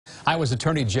Iowa's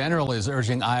Attorney General is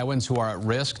urging Iowans who are at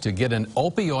risk to get an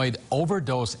opioid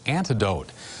overdose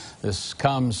antidote. This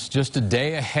comes just a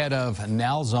day ahead of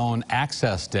Naloxone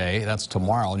Access Day. That's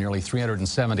tomorrow. Nearly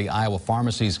 370 Iowa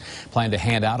pharmacies plan to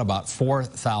hand out about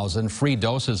 4,000 free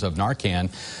doses of Narcan.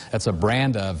 That's a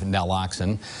brand of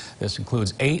Naloxone. This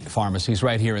includes 8 pharmacies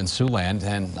right here in Siouxland.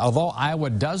 And although Iowa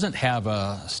doesn't have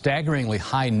a staggeringly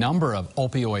high number of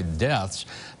opioid deaths,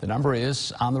 the number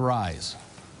is on the rise.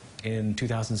 In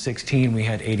 2016, we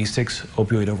had 86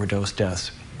 opioid overdose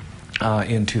deaths.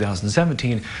 In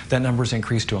 2017, that number's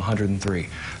increased to 103.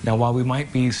 Now, while we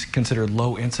might be considered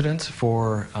low incidence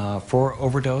for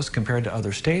overdose compared to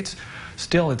other states,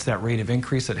 still it's that rate of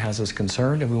increase that has us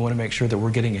concerned, and we want to make sure that we're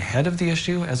getting ahead of the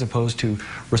issue as opposed to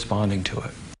responding to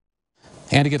it.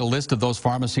 And to get a list of those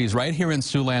pharmacies right here in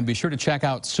Siouxland, be sure to check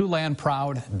out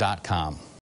SiouxlandProud.com.